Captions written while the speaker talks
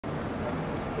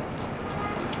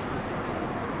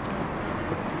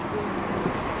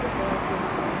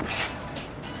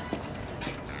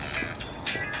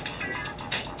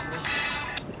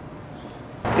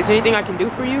anything I can do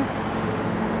for you?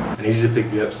 I need you to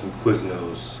pick me up some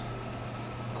Quiznos.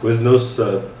 Quiznos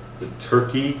sub with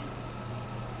turkey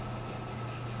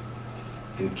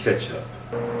and ketchup.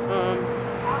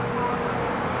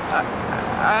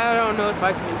 I don't know if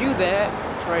I can do that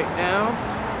right now.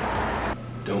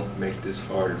 Don't make this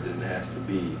harder than it has to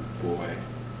be, boy.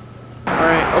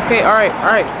 Alright, okay, alright,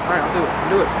 I'll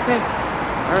do it, okay.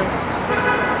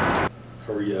 Alright.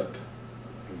 Hurry up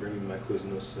and bring me my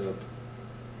Quiznos sub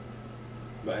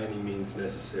by any means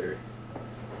necessary.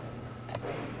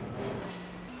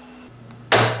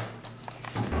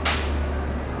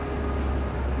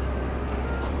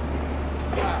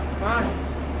 Fine.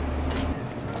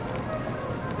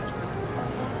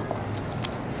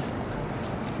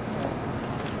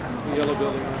 The yellow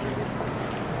building.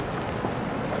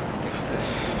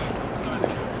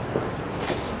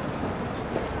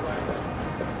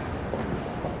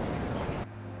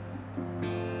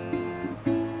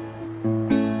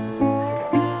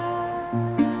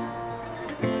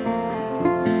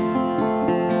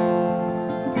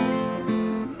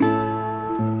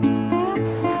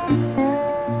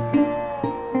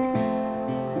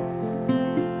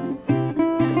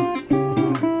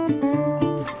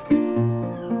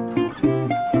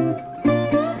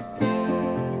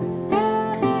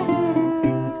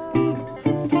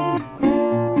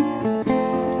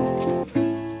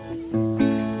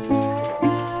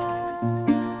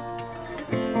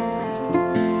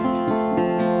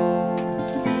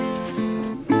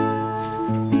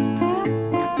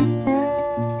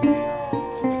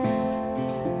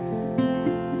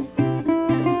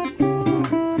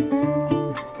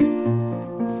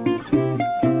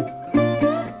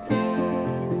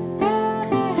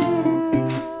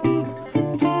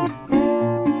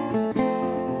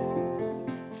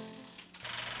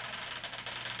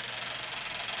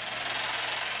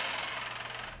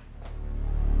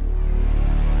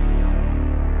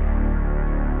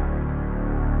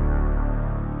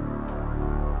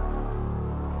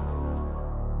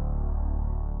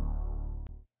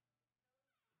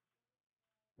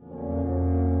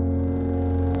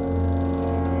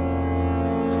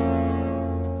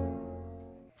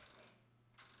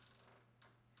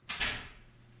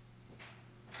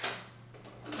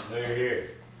 So you're here.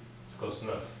 It's close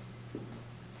enough.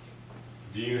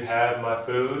 Do you have my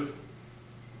food?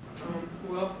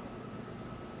 Well,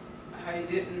 I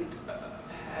didn't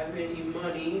have any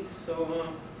money, so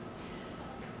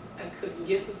I couldn't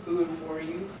get the food for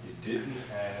you. You didn't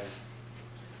have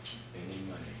any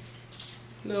money.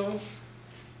 No.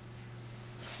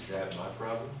 Is that my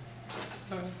problem?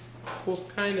 Well,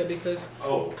 kinda, because,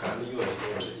 Oh, kinda. You wanna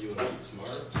eat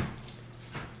smart?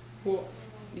 well,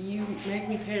 you make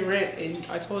me pay rent, and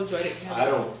I told you I didn't have. I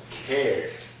don't care.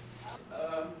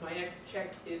 My next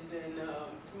check is in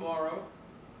tomorrow,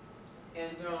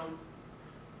 and can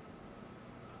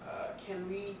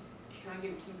I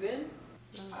give it to you then?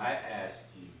 I asked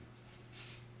you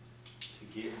to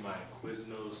get my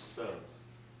Quiznos sub,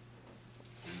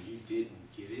 and you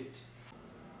didn't get it.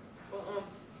 Well,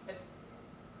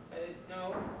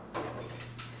 no.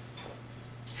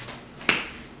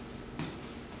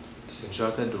 Send you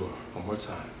out that door one more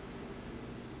time.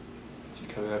 If you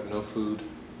come back with no food,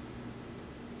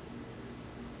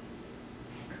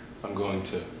 I'm going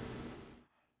to.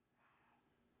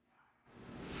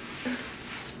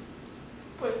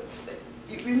 But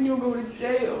then you'll go to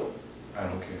jail. I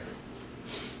don't care.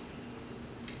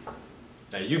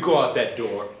 Now you go out that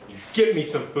door and get me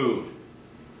some food.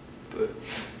 But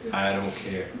I don't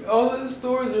care. all the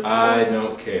stores are closed. I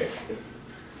don't care.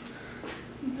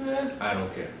 Nah. I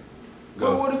don't care. But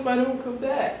Go. what if I don't come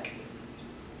back?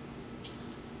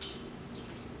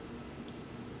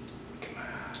 Look at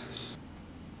my eyes.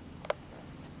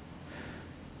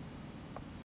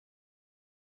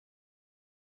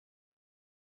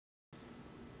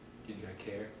 You think I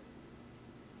care?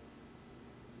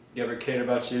 You ever cared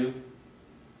about you?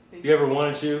 You ever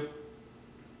wanted you?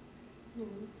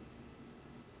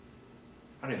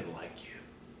 I don't even like you.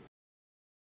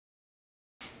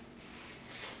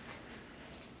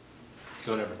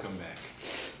 Don't ever come back.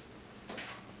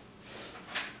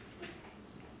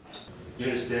 You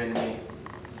understand me?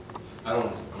 I don't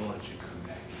want you to come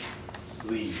back.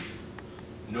 Leave.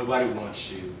 Nobody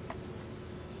wants you.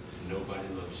 Nobody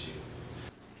loves you.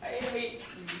 I hate you.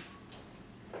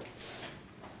 I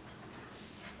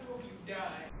hope you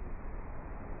die.